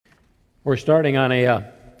We're starting on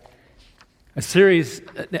a series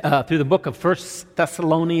through the book of II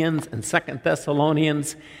Thessalonians and II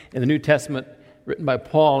Thessalonians in the New Testament, written by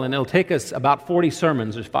Paul, and it'll take us about 40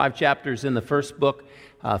 sermons. There's 5 chapters in the first book,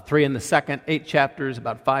 3 in the second, 8 chapters,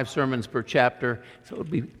 about 5 sermons per chapter. So it'll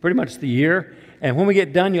be pretty much the year. And when we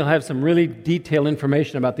get done, you'll have some really detailed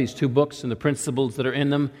information about these 2 books and the principles that are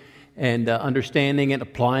in them, and understanding it,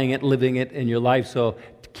 applying it, living it in your life. So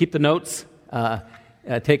keep the notes.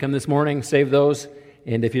 Take them this morning, save those,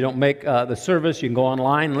 and if you don't make the service, you can go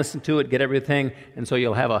online, listen to it, get everything, and so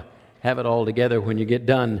you'll have it all together when you get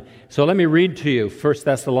done. So let me read to you 1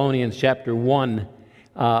 Thessalonians chapter 1,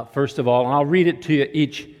 first of all, and I'll read it to you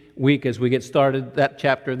each week as we get started, that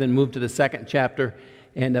chapter, then move to the second chapter.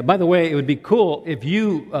 And by the way, it would be cool if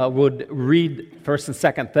you would read 1 and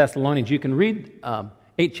 2 Thessalonians. You can read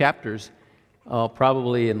 8 chapters,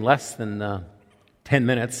 probably in less than 10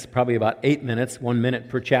 minutes, probably about 8 minutes, 1 minute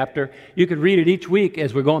per chapter. You could read it each week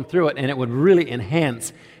as we're going through it, and it would really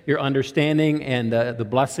enhance your understanding and the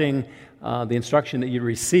blessing, the instruction that you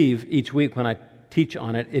receive each week when I teach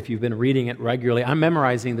on it if you've been reading it regularly. I'm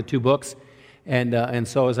memorizing the 2 books, and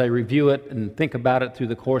so as I review it and think about it through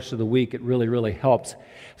the course of the week, it really, really helps.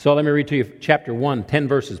 So let me read to you chapter 1, 10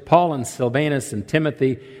 verses. Paul and Silvanus and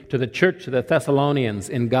Timothy to the church of the Thessalonians,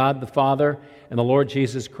 in God the Father and the Lord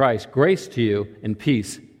Jesus Christ, grace to you and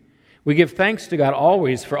peace. We give thanks to God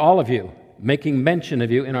always for all of you, making mention of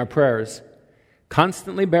you in our prayers,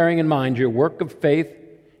 constantly bearing in mind your work of faith,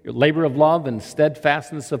 your labor of love, and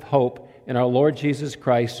steadfastness of hope in our Lord Jesus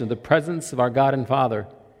Christ, in the presence of our God and Father,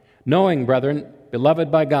 knowing, brethren, beloved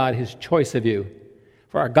by God, His choice of you.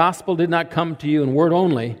 For our gospel did not come to you in word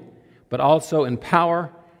only, but also in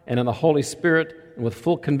power and in the Holy Spirit and with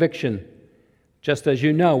full conviction, just as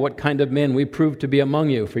you know what kind of men we proved to be among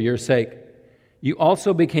you for your sake. You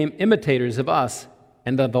also became imitators of us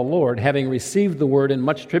and of the Lord, having received the word in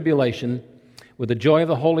much tribulation with the joy of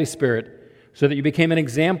the Holy Spirit, so that you became an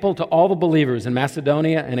example to all the believers in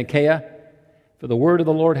Macedonia and Achaia. For the word of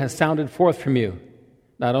the Lord has sounded forth from you,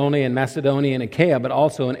 not only in Macedonia and Achaia, but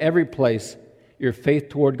also in every place your faith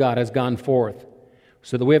toward God has gone forth,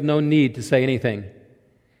 so that we have no need to say anything.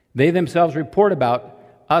 They themselves report about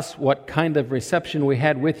us what kind of reception we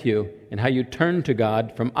had with you, and how you turned to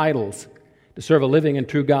God from idols to serve a living and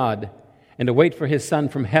true God, and to wait for His Son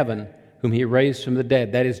from heaven, whom He raised from the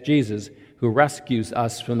dead, that is Jesus, who rescues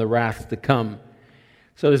us from the wrath to come.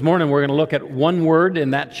 So this morning we're going to look at one word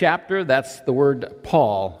in that chapter. That's the word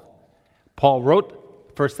Paul. Paul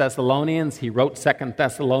wrote 1 Thessalonians. He wrote 2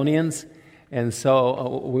 Thessalonians. And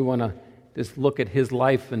so we want to just look at his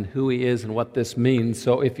life and who he is and what this means.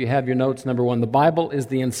 So if you have your notes, number 1, the Bible is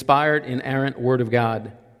the inspired, inerrant Word of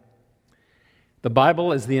God. The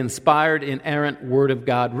Bible is the inspired, inerrant Word of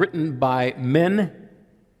God, written by men,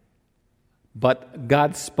 but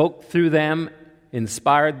God spoke through them,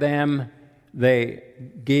 inspired them. They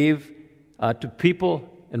gave to people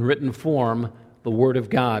in written form the Word of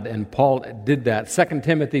God, and Paul did that. 2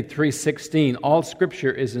 Timothy 3:16, all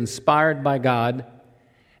Scripture is inspired by God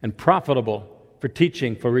and profitable for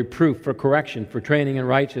teaching, for reproof, for correction, for training in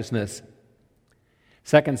righteousness.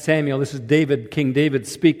 2 Samuel, this is David, King David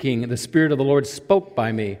speaking, the Spirit of the Lord spoke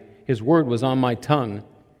by me. His word was on my tongue.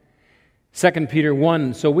 2 Peter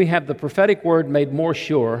 1, so we have the prophetic word made more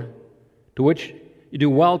sure, to which you do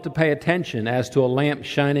well to pay attention as to a lamp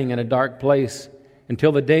shining in a dark place,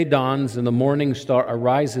 until the day dawns and the morning star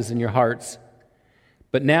arises in your hearts.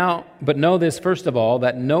 But know this, first of all,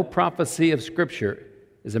 that no prophecy of Scripture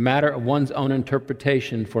is a matter of one's own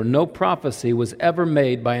interpretation, for no prophecy was ever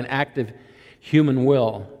made by an active human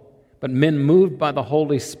will, but men moved by the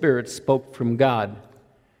Holy Spirit spoke from God.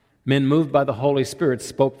 Men moved by the Holy Spirit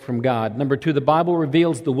spoke from God. Number 2, the Bible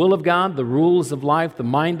reveals the will of God, the rules of life, the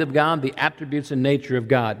mind of God, the attributes and nature of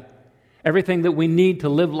God. Everything that we need to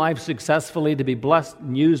live life successfully, to be blessed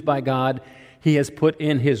and used by God, He has put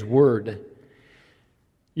in His Word.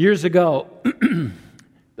 Years ago,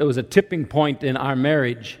 there was a tipping point in our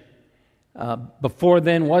marriage. Before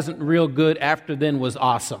then wasn't real good, after then was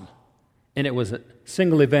awesome. And it was a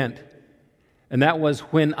single event. And that was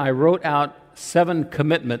when I wrote out 7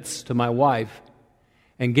 commitments to my wife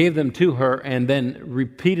and gave them to her and then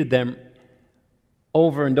repeated them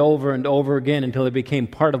over and over and over again until it became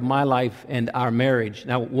part of my life and our marriage.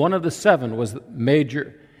 Now, one of the 7 was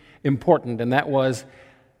major important, and that was,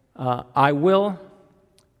 I will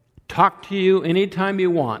talk to you anytime you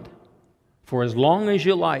want, for as long as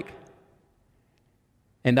you like,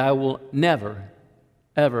 and I will never,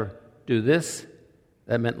 ever do this.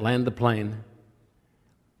 That meant land the plane.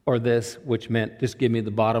 Or this, which meant just give me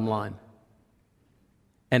the bottom line.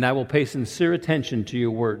 And I will pay sincere attention to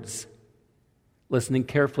your words. listening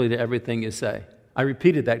carefully to everything you say. I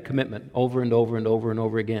repeated that commitment over and over and over and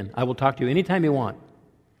over again. I will talk to you anytime you want,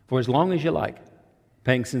 for as long as you like,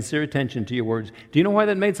 paying sincere attention to your words. Do you know why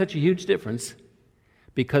that made such a huge difference?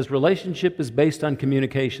 Because relationship is based on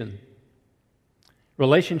communication.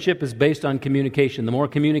 Relationship is based on communication. The more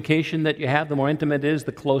communication that you have, the more intimate it is,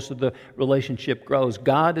 the closer the relationship grows.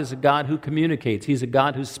 God is a God who communicates. He's a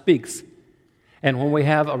God who speaks. And when we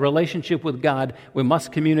have a relationship with God, we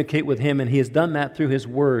must communicate with Him, and He has done that through His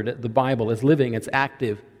Word. The Bible is living, it's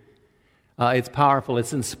active, it's powerful,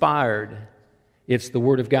 it's inspired. It's the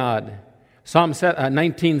Word of God. Psalm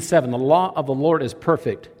 19:7, the law of the Lord is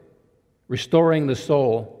perfect, restoring the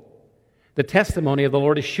soul. The testimony of the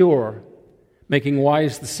Lord is sure, making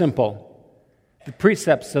wise the simple. The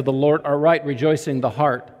precepts of the Lord are right, rejoicing the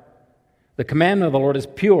heart. The commandment of the Lord is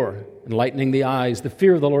pure, enlightening the eyes. The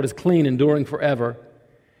fear of the Lord is clean, enduring forever.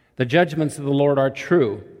 The judgments of the Lord are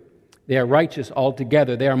true. They are righteous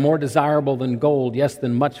altogether. They are more desirable than gold, yes,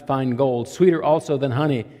 than much fine gold, sweeter also than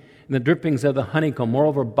honey, and the drippings of the honeycomb.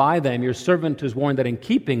 Moreover, by them your servant is warned that in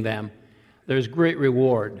keeping them there is great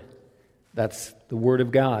reward. That's the Word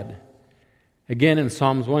of God. Again in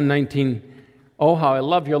Psalms 119, oh, how I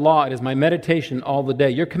love your law. It is my meditation all the day.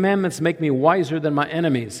 Your commandments make me wiser than my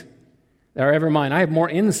enemies. They are ever mine. I have more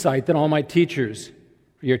insight than all my teachers.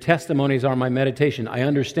 For your testimonies are my meditation. I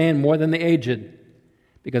understand more than the aged.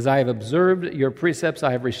 Because I have observed your precepts,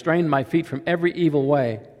 I have restrained my feet from every evil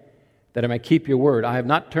way, that I may keep your word. I have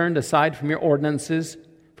not turned aside from your ordinances,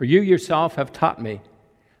 for you yourself have taught me.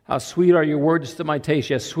 How sweet are your words to my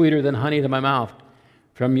taste, yes, sweeter than honey to my mouth.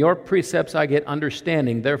 From your precepts I get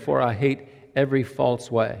understanding, therefore I hate every false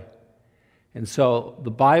way. And so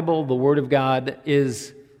the Bible, the Word of God,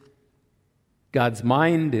 is God's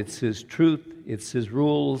mind, it's His truth, it's His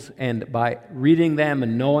rules, and by reading them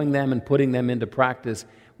and knowing them and putting them into practice,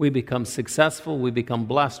 we become successful, we become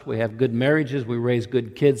blessed, we have good marriages, we raise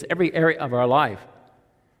good kids. Every area of our life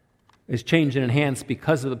is changed and enhanced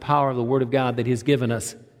because of the power of the Word of God that He's given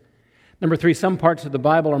us. Number 3, some parts of the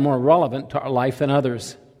Bible are more relevant to our life than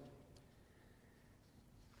others.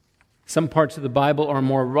 Some parts of the Bible are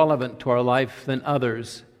more relevant to our life than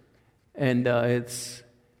others, and it's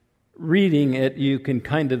reading it, you can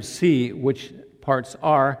kind of see which parts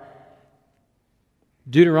are.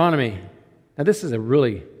 Deuteronomy. Now, this is a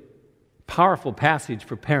really powerful passage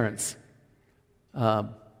for parents.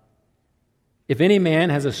 If any man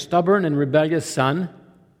has a stubborn and rebellious son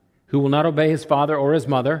who will not obey his father or his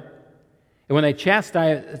mother, and when they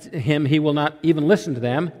chastise him, he will not even listen to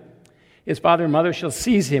them, his father and mother shall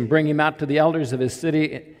seize him, bring him out to the elders of his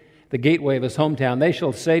city, the gateway of his hometown. They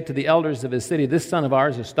shall say to the elders of his city, this son of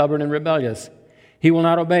ours is stubborn and rebellious. He will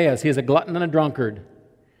not obey us. He is a glutton and a drunkard.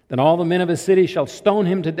 Then all the men of his city shall stone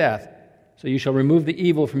him to death. So you shall remove the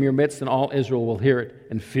evil from your midst, and all Israel will hear it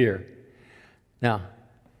and fear. Now,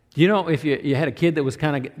 do you know if you had a kid that was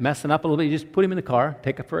kind of messing up a little bit, you just put him in the car,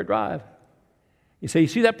 take him for a drive. You say, you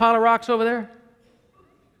see that pile of rocks over there?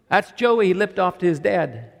 That's Joey. He lipped off to his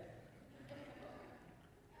dad.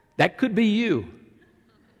 That could be you.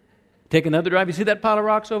 Take another drive. You see that pile of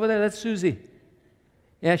rocks over there? That's Susie.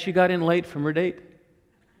 Yeah, she got in late from her date.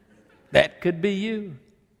 That could be you.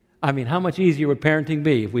 I mean, how much easier would parenting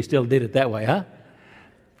be if we still did it that way, huh?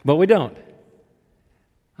 But we don't.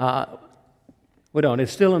 We don't.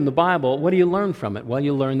 It's still in the Bible. What do you learn from it? Well,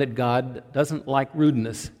 you learn that God doesn't like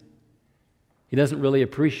rudeness. He doesn't really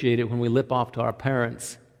appreciate it when we lip off to our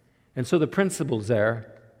parents. And so the principles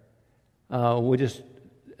there, we just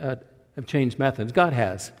have changed methods. God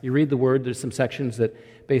has. You read the Word, there's some sections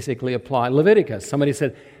that basically apply. Leviticus. Somebody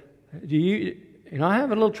said, I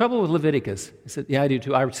have a little trouble with Leviticus. I said, yeah, I do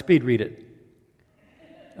too. I speed read it.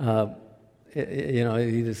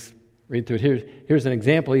 You just read through it. Here's an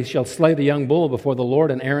example. He shall slay the young bull before the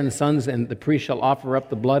Lord, and Aaron's sons, and the priest shall offer up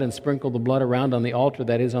the blood and sprinkle the blood around on the altar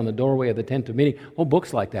that is on the doorway of the tent of meeting. Whole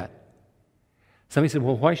books like that. Somebody said,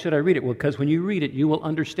 well, why should I read it? Well, because when you read it, you will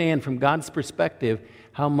understand from God's perspective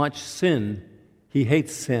how much sin, He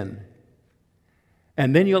hates sin.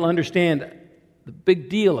 And then you'll understand the big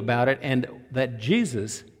deal about it, and that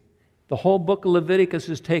Jesus, the whole book of Leviticus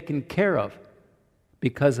is taken care of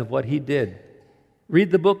because of what He did.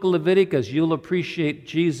 Read the book of Leviticus. You'll appreciate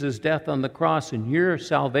Jesus' death on the cross and your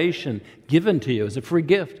salvation given to you as a free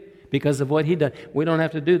gift because of what He did. We don't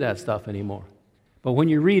have to do that stuff anymore. But when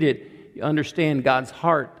you read it, you understand God's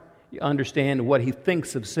heart. You understand what He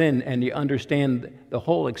thinks of sin, and you understand the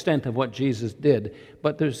whole extent of what Jesus did.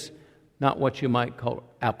 But there's not what you might call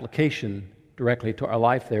application directly to our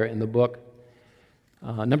life there in the book.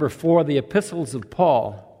 Number 4, the epistles of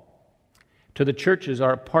Paul to the churches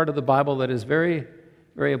are a part of the Bible that is very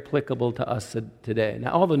very applicable to us today.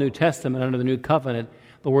 Now, all the New Testament under the New Covenant,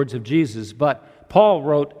 the words of Jesus, but Paul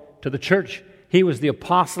wrote to the church. He was the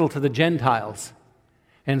apostle to the Gentiles.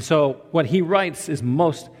 And so what he writes is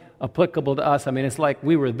most applicable to us. I mean, it's like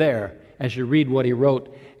we were there as you read what he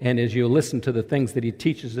wrote and as you listen to the things that he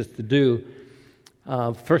teaches us to do.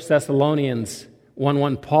 1 Thessalonians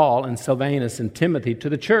 1:1, Paul and Silvanus and Timothy to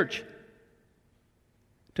the church.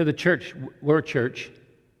 To the church, we're church.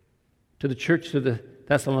 To the church, to the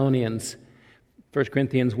Thessalonians. 1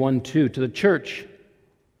 Corinthians 1:2, to the church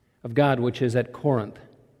of God which is at Corinth.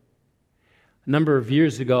 A number of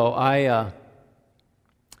years ago, I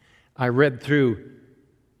read through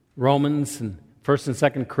Romans and 1 and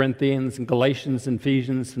 2 Corinthians and Galatians and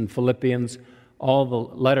Ephesians and Philippians, all the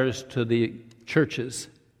letters to the churches.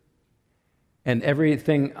 And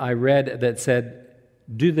everything I read that said,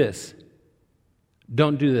 do this,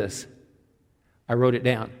 don't do this, I wrote it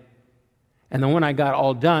down. And then when I got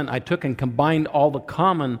all done, I took and combined all the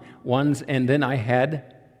common ones, and then I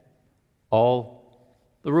had all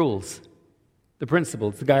the rules, the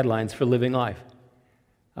principles, the guidelines for living life,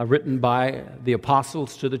 written by the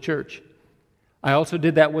apostles to the church. I also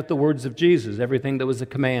did that with the words of Jesus, everything that was a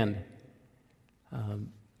command.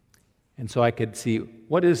 And so I could see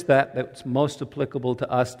what is that's most applicable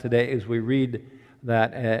to us today as we read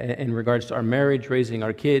that in regards to our marriage, raising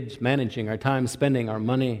our kids, managing our time, spending our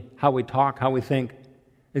money, how we talk, how we think.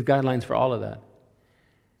 There's guidelines for all of that.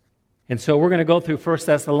 And so we're going to go through 1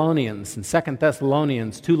 Thessalonians and 2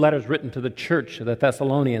 Thessalonians, two letters written to the church of the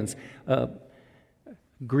Thessalonians.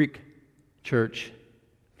 Greek church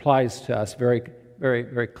applies to us very, very,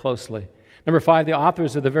 very closely. Number 5, the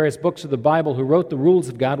authors of the various books of the Bible who wrote the rules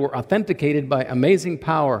of God were authenticated by amazing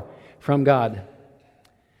power from God.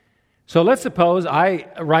 So let's suppose I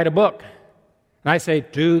write a book, and I say,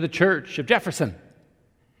 to the church of Jefferson.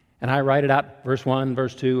 And I write it out, verse 1,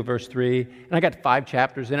 verse 2, verse 3, and I got 5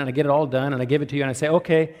 chapters in it, and I get it all done, and I give it to you, and I say,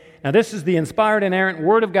 okay, now this is the inspired, inerrant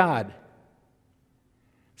Word of God.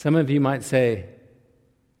 Some of you might say,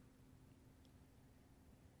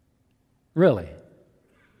 really?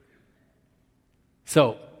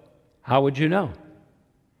 So, how would you know?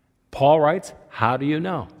 Paul writes, how do you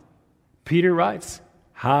know? Peter writes,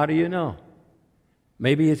 how do you know?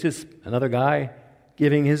 Maybe it's just another guy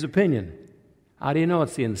giving his opinion. How do you know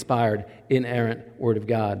it's the inspired, inerrant Word of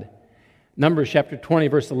God? Numbers chapter 20,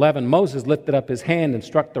 verse 11, Moses lifted up his hand and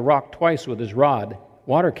struck the rock twice with his rod.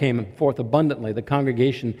 Water came forth abundantly. The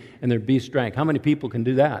congregation and their beasts drank. How many people can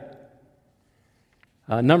do that?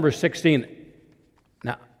 Numbers 16.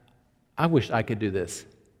 Now, I wish I could do this.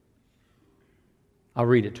 I'll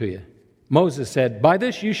read it to you. Moses said, by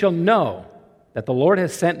this you shall know that the Lord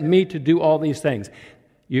has sent me to do all these things.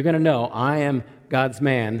 You're going to know I am God's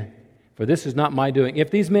man, for this is not my doing. If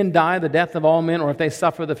these men die the death of all men, or if they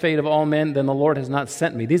suffer the fate of all men, then the Lord has not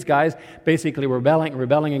sent me. These guys basically were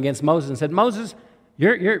rebelling against Moses and said, Moses, we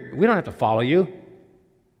don't have to follow you.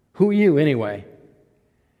 Who are you anyway?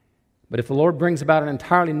 But if the Lord brings about an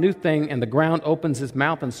entirely new thing, and the ground opens his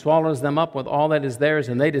mouth and swallows them up with all that is theirs,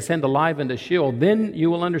 and they descend alive into Sheol, then you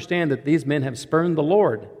will understand that these men have spurned the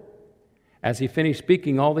Lord. As he finished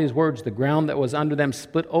speaking all these words, the ground that was under them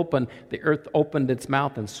split open, the earth opened its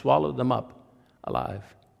mouth and swallowed them up alive.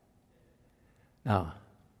 Now,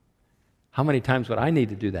 how many times would I need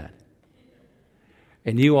to do that?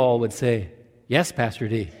 And you all would say, yes, Pastor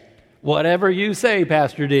D. Whatever you say,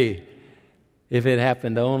 Pastor D. If it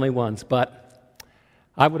happened only once, but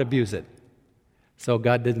I would abuse it. So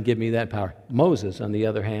God didn't give me that power. Moses, on the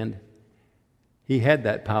other hand, he had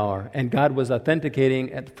that power, and God was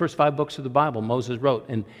authenticating at the first 5 books of the Bible Moses wrote,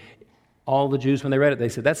 and all the Jews, when they read it, they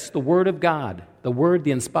said, that's the Word of God, the Word,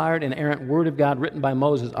 the inspired and inerrant Word of God written by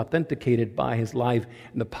Moses, authenticated by his life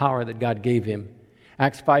and the power that God gave him.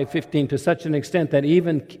 Acts 5:15, to such an extent that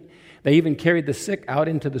they even carried the sick out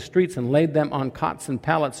into the streets and laid them on cots and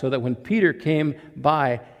pallets, so that when Peter came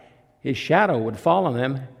by, his shadow would fall on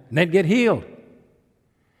them, and they'd get healed.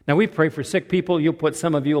 Now, we pray for sick people.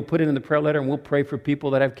 Some of you will put it in the prayer letter, and we'll pray for people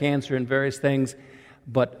that have cancer and various things.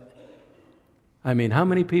 But, I mean, how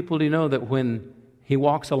many people do you know that when he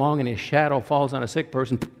walks along and his shadow falls on a sick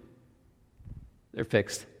person, they're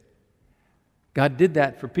fixed? God did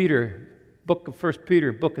that for Peter. Book of 1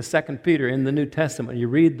 Peter, book of 2 Peter in the New Testament. You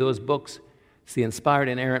read those books, it's the inspired,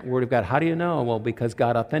 inerrant Word of God. How do you know? Well, because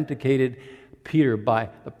God authenticated Peter by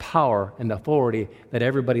the power and authority that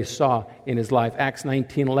everybody saw in his life. Acts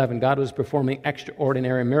 19:11, God was performing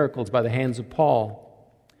extraordinary miracles by the hands of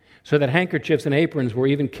Paul, so that handkerchiefs and aprons were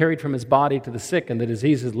even carried from his body to the sick, and the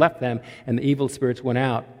diseases left them, and the evil spirits went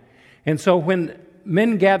out. And so when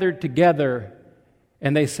men gathered together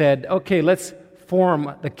and they said, okay, let's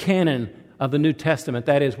form the canon of the New Testament.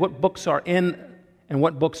 That is, what books are in and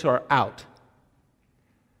what books are out.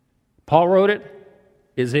 Paul wrote it,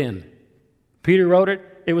 is in. Peter wrote it,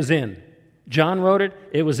 it was in. John wrote it,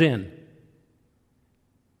 it was in.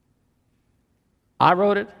 I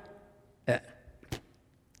wrote it, it's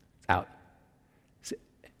out.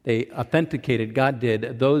 They authenticated, God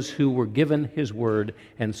did, those who were given His Word.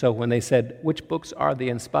 And so when they said, which books are the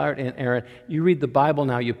inspired and inerrant? You read the Bible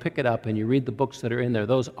now, you pick it up, and you read the books that are in there.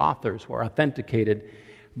 Those authors were authenticated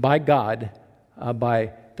by God,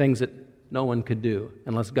 by things that no one could do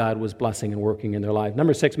unless God was blessing and working in their life.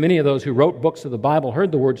 Number 6, many of those who wrote books of the Bible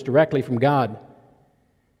heard the words directly from God.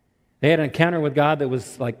 They had an encounter with God that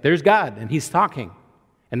was like, there's God, and He's talking.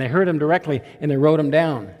 And they heard Him directly, and they wrote Him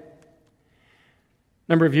down.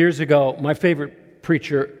 A number of years ago, my favorite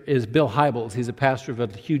preacher is Bill Hybels. He's a pastor of a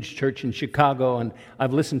huge church in Chicago, and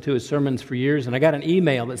I've listened to his sermons for years. And I got an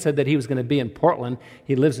email that said that he was going to be in Portland.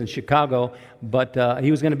 He lives in Chicago, but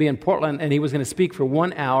he was going to be in Portland, and he was going to speak for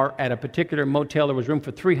 1 hour at a particular motel. There was room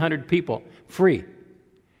for 300 people, free.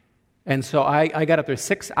 And so I got up there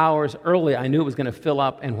 6 hours early. I knew it was going to fill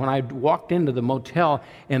up. And when I walked into the motel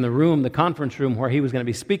in the room, the conference room where he was going to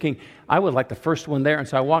be speaking, I was like the first one there. And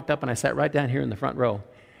so I walked up and I sat right down here in the front row.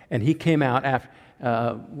 And he came out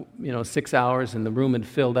after 6 hours, and the room had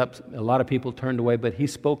filled up. A lot of people turned away, but he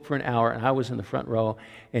spoke for an hour, and I was in the front row.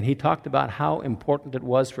 And he talked about how important it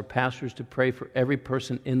was for pastors to pray for every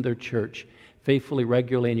person in their church faithfully,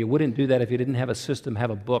 regularly. And you wouldn't do that if you didn't have a system, have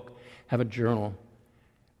a book, have a journal.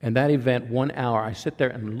 And that event, 1 hour, I sit there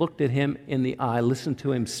and looked at him in the eye, listened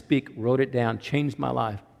to him speak, wrote it down, changed my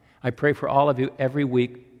life. I pray for all of you every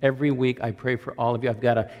week. Every week I pray for all of you. I've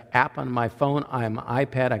got an app on my phone. I have an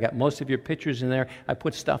iPad. I got most of your pictures in there. I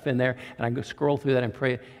put stuff in there, and I go scroll through that and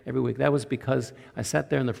pray every week. That was because I sat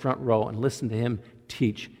there in the front row and listened to him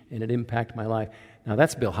teach, and it impacted my life. Now,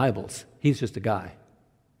 that's Bill Hybels. He's just a guy.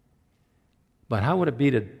 But how would it be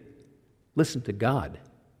to listen to God?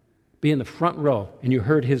 Be in the front row, and you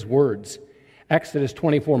heard His words. Exodus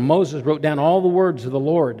 24, Moses wrote down all the words of the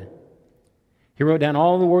Lord. He wrote down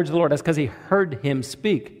all the words of the Lord. That's because he heard Him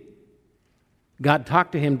speak. God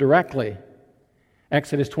talked to him directly.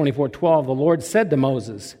 Exodus 24:12, the Lord said to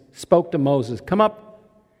Moses, spoke to Moses, come up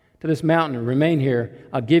to this mountain and remain here.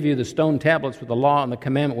 I'll give you the stone tablets with the law and the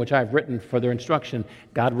commandment which I've written for their instruction.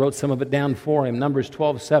 God wrote some of it down for him. Numbers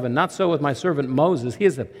 12:7, not so with my servant Moses. He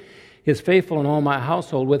is faithful in all my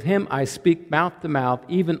household. With him I speak mouth to mouth,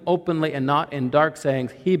 even openly and not in dark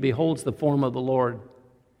sayings. He beholds the form of the Lord.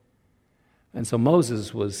 And so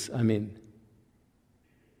Moses was,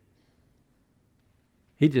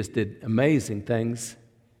 he just did amazing things,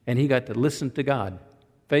 and he got to listen to God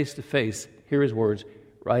face to face, hear His words,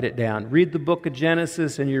 write it down. Read the book of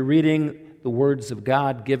Genesis, and you're reading the words of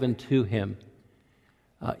God given to him.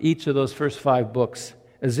 Each of those first 5 books.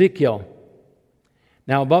 Ezekiel.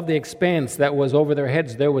 Now above the expanse that was over their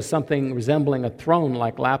heads, there was something resembling a throne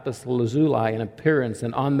like lapis lazuli in appearance,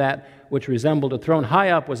 and on that which resembled a throne high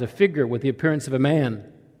up was a figure with the appearance of a man.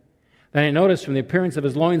 Then I noticed from the appearance of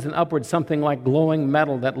his loins and upward something like glowing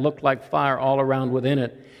metal that looked like fire all around within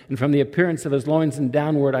it. And from the appearance of his loins and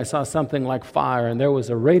downward I saw something like fire, and there was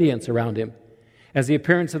a radiance around him. As the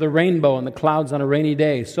appearance of the rainbow and the clouds on a rainy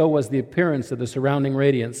day, so was the appearance of the surrounding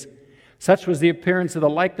radiance. Such was the appearance of the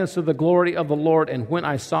likeness of the glory of the Lord, and when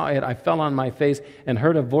I saw it, I fell on my face and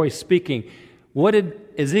heard a voice speaking. What did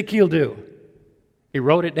Ezekiel do? He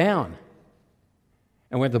wrote it down.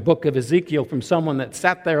 And we have the book of Ezekiel from someone that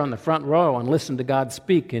sat there on the front row and listened to God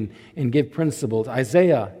speak and give principles.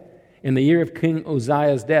 Isaiah, in the year of King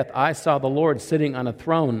Uzziah's death, I saw the Lord sitting on a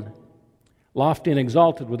throne, lofty and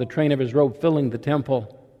exalted, with the train of His robe filling the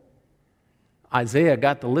temple. Isaiah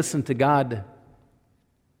got to listen to God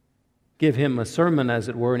give him a sermon, as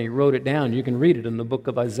it were, and he wrote it down. You can read it in the book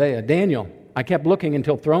of Isaiah. Daniel, I kept looking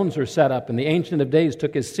until thrones were set up, and the Ancient of Days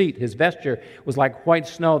took his seat. His vesture was like white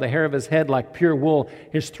snow, the hair of his head like pure wool.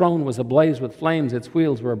 His throne was ablaze with flames, its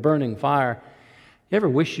wheels were a burning fire. You ever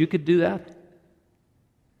wish you could do that?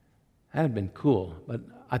 That would have been cool, but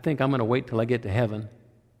I think I'm going to wait till I get to heaven.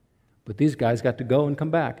 But these guys got to go and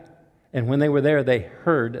come back. And when they were there, they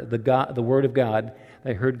heard the Word of God.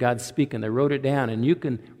 They heard God speak, and they wrote it down. And you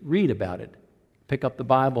can read about it. Pick up the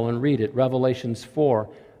Bible and read it. Revelations 4,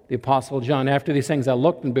 the Apostle John. After these things I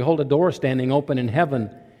looked, and behold, a door standing open in heaven.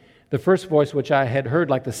 The first voice which I had heard,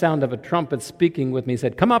 like the sound of a trumpet speaking with me,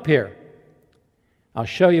 said, come up here. I'll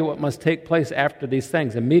show you what must take place after these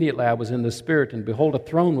things. Immediately I was in the Spirit, and behold, a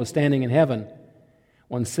throne was standing in heaven.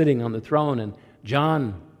 One sitting on the throne, and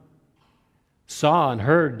John saw and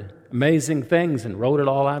heard amazing things and wrote it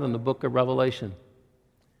all out in the book of Revelation.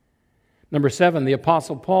 Number 7, the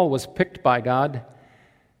Apostle Paul was picked by God.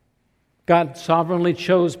 God sovereignly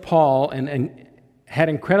chose Paul and had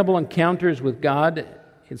incredible encounters with God,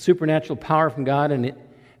 had supernatural power from God, and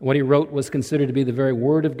what he wrote was considered to be the very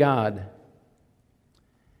Word of God.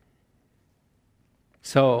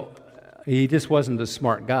 So he just wasn't a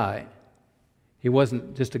smart guy. He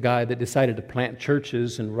wasn't just a guy that decided to plant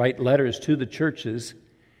churches and write letters to the churches.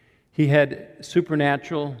 He had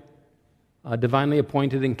supernatural, divinely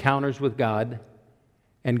appointed encounters with God,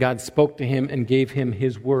 and God spoke to him and gave him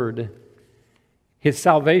His Word. His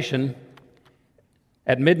salvation,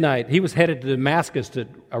 at midnight, he was headed to Damascus to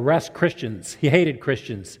arrest Christians. He hated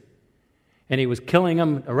Christians. And he was killing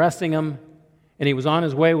them, arresting them, and he was on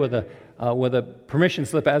his way with a permission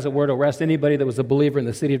slip, as it were, to arrest anybody that was a believer in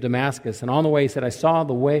the city of Damascus. And on the way, he said, I saw on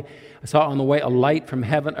the way a light from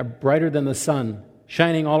heaven, brighter than the sun,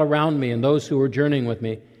 shining all around me and those who were journeying with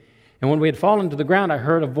me. And when we had fallen to the ground, I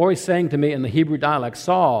heard a voice saying to me in the Hebrew dialect,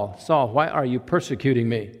 Saul, Saul, why are you persecuting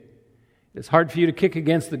me? It's hard for you to kick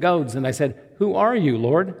against the goads. And I said, who are you,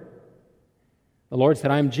 Lord? The Lord said,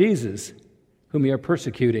 I am Jesus, whom you are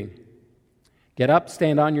persecuting. Get up,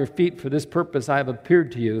 stand on your feet. For this purpose I have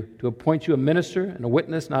appeared to you, to appoint you a minister and a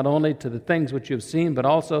witness, not only to the things which you have seen, but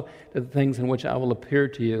also to the things in which I will appear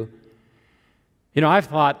to you. You know, I've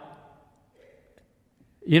thought,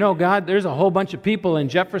 God, there's a whole bunch of people in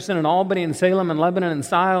Jefferson and Albany and Salem and Lebanon and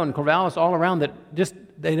Scioto and Corvallis all around that just,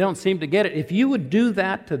 they don't seem to get it. If you would do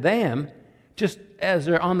that to them, just as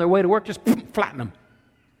they're on their way to work, just flatten them.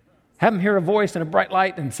 Have them hear a voice and a bright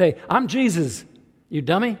light and say, I'm Jesus, you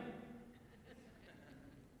dummy.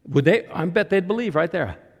 Would they? I bet they'd believe right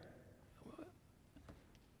there.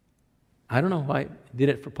 I don't know why I did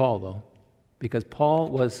it for Paul, though, because Paul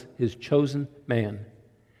was his chosen man.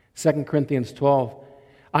 2 Corinthians 12,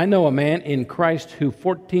 I know a man in Christ who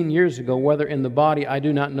 14 years ago, whether in the body I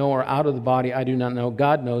do not know or out of the body I do not know,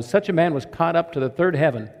 God knows, such a man was caught up to the third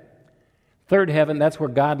heaven. Third heaven, that's where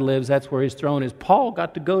God lives, that's where His throne is. Paul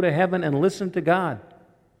got to go to heaven and listen to God.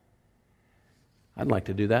 I'd like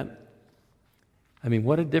to do that. I mean,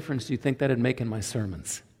 what a difference do you think that would make in my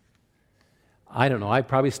sermons? I don't know. I'd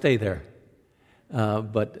probably stay there.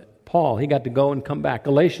 But Paul, he got to go and come back.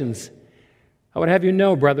 Galatians, I would have you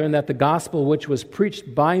know, brethren, that the gospel which was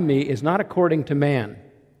preached by me is not according to man.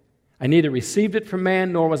 I neither received it from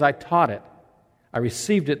man, nor was I taught it. I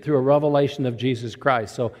received it through a revelation of Jesus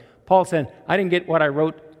Christ. So Paul said, I didn't get what I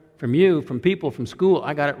wrote from you, from people, from school.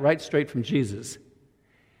 I got it right straight from Jesus.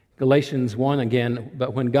 Galatians 1 again,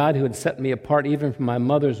 but when God, who had set me apart even from my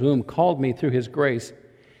mother's womb, called me through His grace,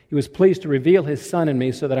 He was pleased to reveal His Son in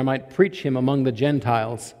me so that I might preach Him among the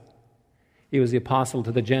Gentiles. He was the apostle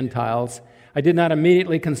to the Gentiles. I did not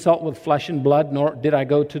immediately consult with flesh and blood, nor did I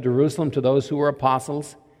go to Jerusalem to those who were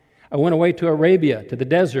apostles. I went away to Arabia, to the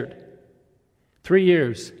desert, 3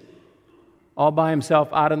 years, all by himself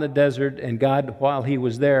out in the desert, and God, while he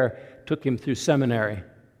was there, took him through seminary,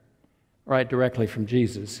 right directly from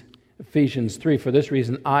Jesus. Ephesians 3, for this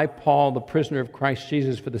reason, I, Paul, the prisoner of Christ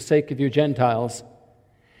Jesus, for the sake of you Gentiles,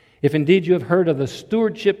 if indeed you have heard of the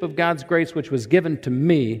stewardship of God's grace which was given to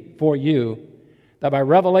me for you, that by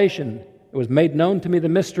revelation it was made known to me the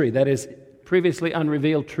mystery, that is, previously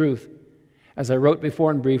unrevealed truth. As I wrote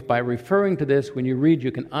before in brief, by referring to this, when you read,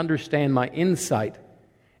 you can understand my insight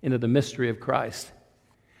into the mystery of Christ.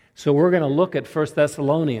 So we're going to look at 1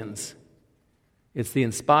 Thessalonians. It's the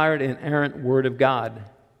inspired, inerrant Word of God,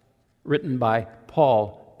 written by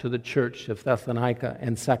Paul to the church of Thessalonica,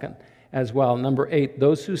 and second as well. Number 8,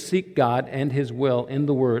 those who seek God and His will in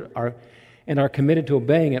the Word are committed to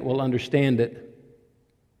obeying it will understand it.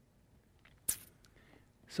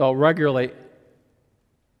 So regularly,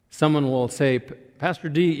 someone will say, Pastor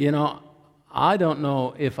D, I don't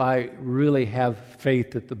know if I really have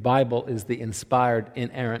faith that the Bible is the inspired,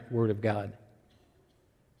 inerrant Word of God.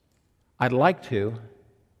 I'd like to.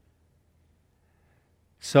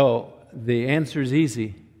 So the answer is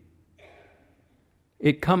easy.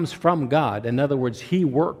 It comes from God. In other words, He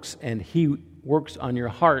works, and He works on your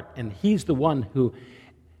heart, and He's the one who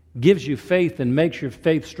gives you faith and makes your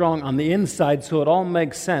faith strong on the inside so it all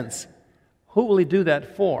makes sense. Who will He do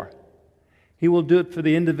that for? He will do it for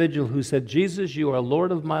the individual who said, Jesus, you are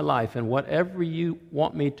Lord of my life, and whatever you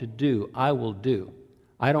want me to do, I will do.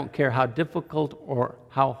 I don't care how difficult or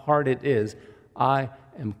how hard it is. I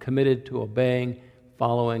am committed to obeying,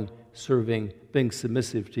 following, serving, being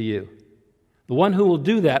submissive to you. The one who will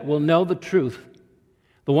do that will know the truth.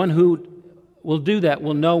 The one who will do that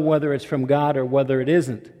will know whether it's from God or whether it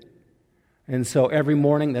isn't. And so every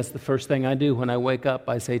morning, that's the first thing I do when I wake up.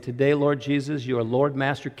 I say, today, Lord Jesus, you are Lord,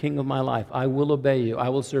 Master, King of my life. I will obey you. I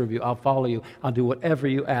will serve you. I'll follow you. I'll do whatever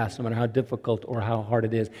you ask, no matter how difficult or how hard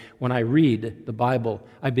it is. When I read the Bible,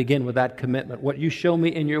 I begin with that commitment. What you show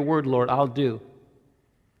me in your word, Lord, I'll do.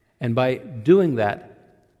 And by doing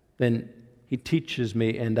that, then he teaches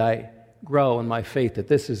me and I grow in my faith that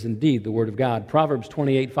this is indeed the word of God. Proverbs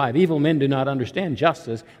 28:5, evil men do not understand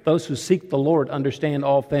justice. Those who seek the Lord understand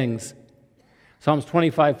all things. Psalms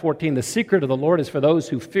 25:14, the secret of the Lord is for those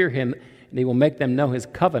who fear him, and he will make them know his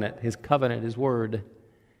covenant. His covenant is word.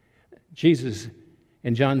 Jesus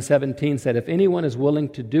in John 17 said, if anyone is willing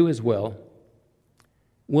to do his will,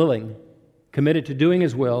 committed to doing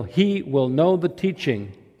his will, he will know the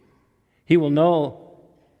teaching. He will know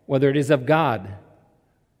whether it is of God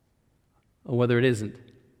or whether it isn't.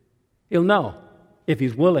 He'll know if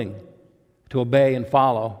he's willing to obey and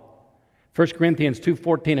follow. 1 Corinthians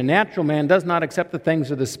 2:14, a natural man does not accept the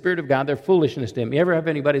things of the Spirit of God. They're foolishness to him. You ever have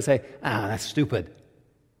anybody say, that's stupid?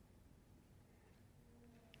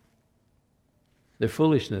 They're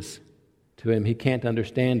foolishness to him. He can't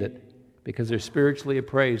understand it because they're spiritually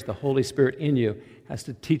appraised. The Holy Spirit in you has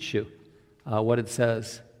to teach you what it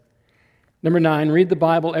says. Number 9, read the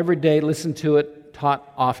Bible every day. Listen to it, taught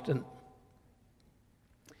often.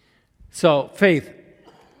 So, faith.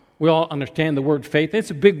 We all understand the word faith.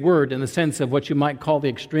 It's a big word in the sense of what you might call the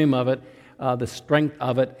extreme of it, the strength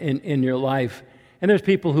of it in your life. And there's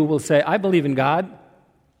people who will say, I believe in God.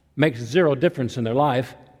 Makes zero difference in their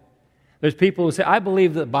life. There's people who say, I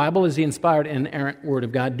believe the Bible is the inspired and inerrant word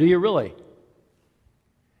of God. Do you really?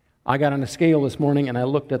 I got on a scale this morning and I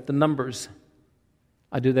looked at the numbers.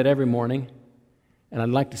 I do that every morning, and I'd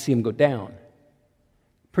like to see them go down.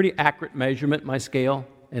 Pretty accurate measurement, my scale,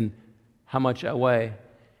 and how much I weigh.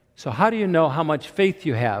 So how do you know how much faith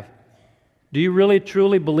you have? Do you really,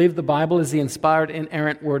 truly believe the Bible is the inspired,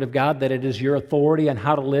 inerrant Word of God, that it is your authority on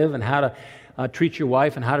how to live and how to treat your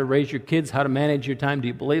wife and how to raise your kids, how to manage your time? Do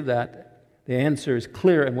you believe that? The answer is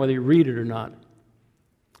clear, and whether you read it or not.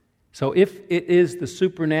 So if it is the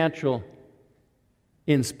supernatural,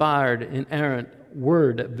 inspired, inerrant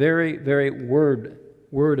Word, very, very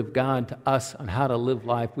Word of God to us on how to live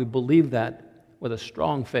life, we believe that with a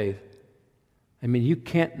strong faith. I mean, you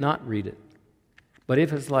can't not read it. But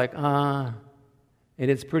if it's like, and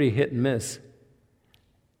it's pretty hit and miss,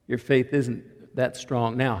 your faith isn't that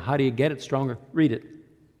strong. Now, how do you get it stronger? Read it.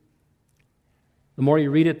 The more you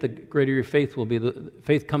read it, the greater your faith will be.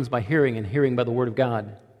 Faith comes by hearing, and hearing by the Word of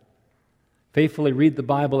God. Faithfully read the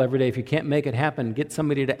Bible every day. If you can't make it happen, get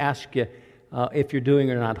somebody to ask you if you're doing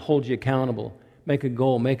it or not. Hold you accountable. Make a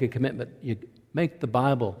goal. Make a commitment. You make the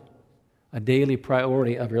Bible a daily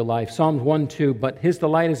priority of your life. Psalms 1:2, but his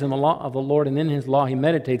delight is in the law of the Lord, and in his law he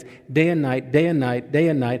meditates day and night, day and night, day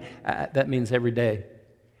and night. That means every day.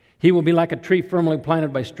 He will be like a tree firmly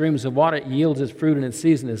planted by streams of water. It yields its fruit in its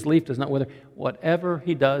season. Its leaf does not wither. Whatever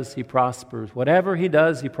he does, he prospers. Whatever he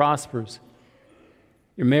does, he prospers.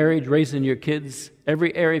 Your marriage, raising your kids,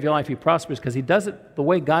 every area of your life, he prospers because he does it the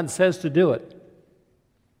way God says to do it.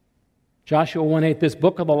 Joshua 1:8, this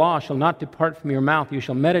book of the law shall not depart from your mouth. You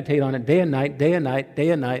shall meditate on it day and night, day and night,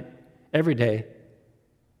 day and night, every day,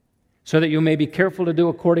 so that you may be careful to do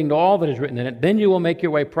according to all that is written in it. Then you will make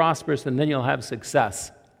your way prosperous, and then you'll have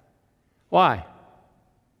success. Why?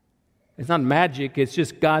 It's not magic. It's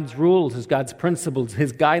just God's rules, it's God's principles,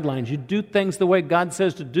 his guidelines. You do things the way God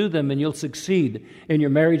says to do them, and you'll succeed in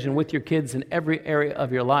your marriage and with your kids in every area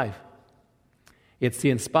of your life. It's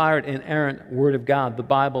the inspired, inerrant Word of God, the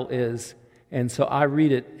Bible is. And so I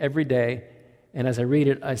read it every day, and as I read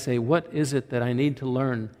it, I say, what is it that I need to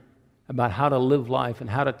learn about how to live life and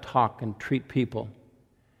how to talk and treat people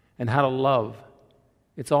and how to love?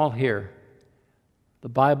 It's all here. The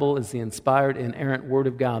Bible is the inspired, inerrant Word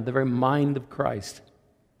of God, the very mind of Christ.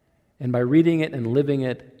 And by reading it and living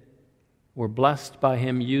it, we're blessed by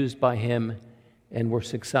him, used by him, and we're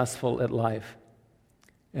successful at life.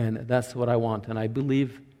 And that's what I want. And I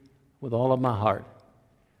believe with all of my heart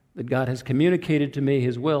that God has communicated to me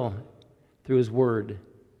his will through his word.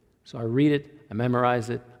 So I read it, I memorize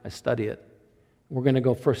it, I study it. We're going to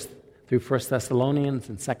go first through 1 Thessalonians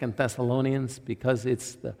and 2 Thessalonians because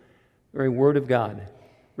it's the very word of God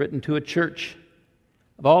written to a church.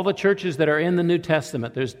 Of all the churches that are in the New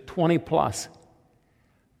Testament, there's 20 plus.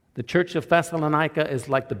 The church of Thessalonica is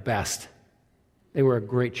like the best. They were a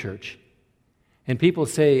great church. And people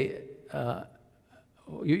say,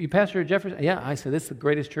 you pastor at Jefferson? Yeah, I said, this is the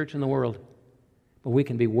greatest church in the world. But we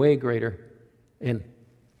can be way greater. And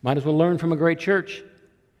might as well learn from a great church.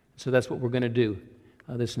 So that's what we're going to do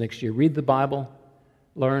this next year. Read the Bible,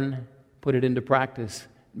 learn, put it into practice,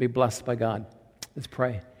 be blessed by God. Let's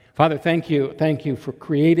pray. Father, thank you. Thank you for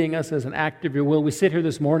creating us as an act of your will. We sit here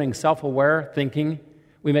this morning self-aware, thinking.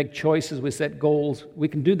 We make choices. We set goals. We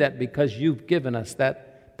can do that because you've given us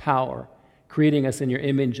that power, creating us in your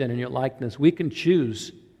image and in your likeness. We can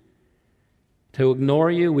choose to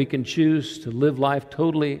ignore you. We can choose to live life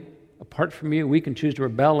totally apart from you. We can choose to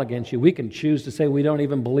rebel against you. We can choose to say we don't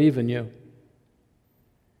even believe in you.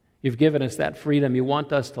 You've given us that freedom. You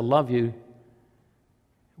want us to love you.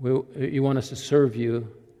 You want us to serve you.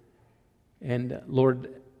 And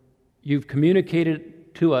Lord, you've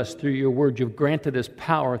communicated to us through your word. You've granted us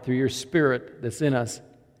power through your Spirit that's in us.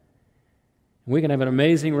 And we can have an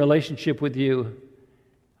amazing relationship with you,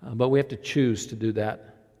 but we have to choose to do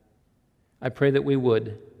that. I pray that we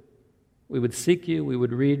would. We would seek you. We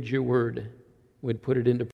would read your word. We'd put it into